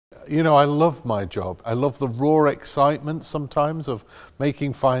You know, I love my job. I love the raw excitement sometimes of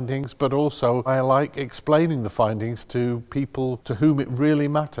making findings, but also I like explaining the findings to people to whom it really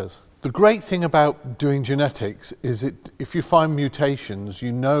matters. The great thing about doing genetics is if you find mutations,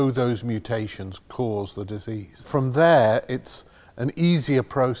 you know those mutations cause the disease. From there, it's an easier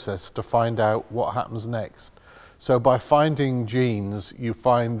process to find out what happens next. So by finding genes, you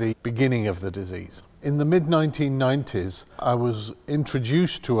find the beginning of the disease. In the mid-1990s, I was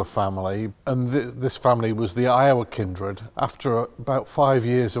introduced to a family, and this family was the Iowa kindred. After about 5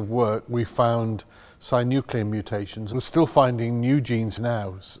 years of work, we found synuclein mutations. We're still finding new genes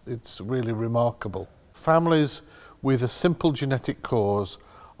now. It's really remarkable. Families with a simple genetic cause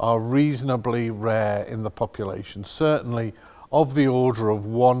are reasonably rare in the population, certainly of the order of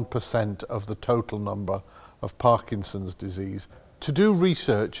 1% of the total number of Parkinson's disease. To do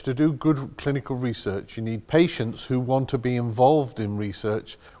research, to do good clinical research, you need patients who want to be involved in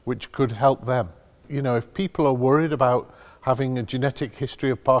research which could help them. You know, if people are worried about having a genetic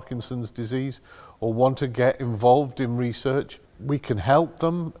history of Parkinson's disease or want to get involved in research, we can help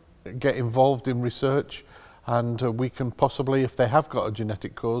them get involved in research, and we can possibly, if they have got a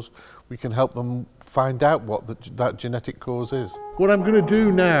genetic cause, we can help them find out what that genetic cause is. What I'm going to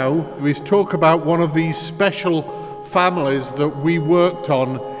do now is talk about one of these special families that we worked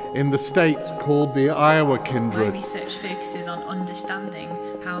on in the States called the Iowa kindred. My research focuses on understanding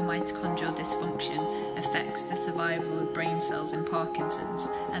how mitochondrial dysfunction affects the survival of brain cells in Parkinson's,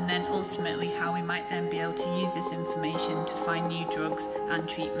 and then ultimately how we might then be able to use this information to find new drugs and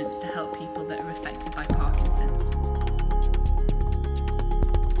treatments to help people that are affected by Parkinson's.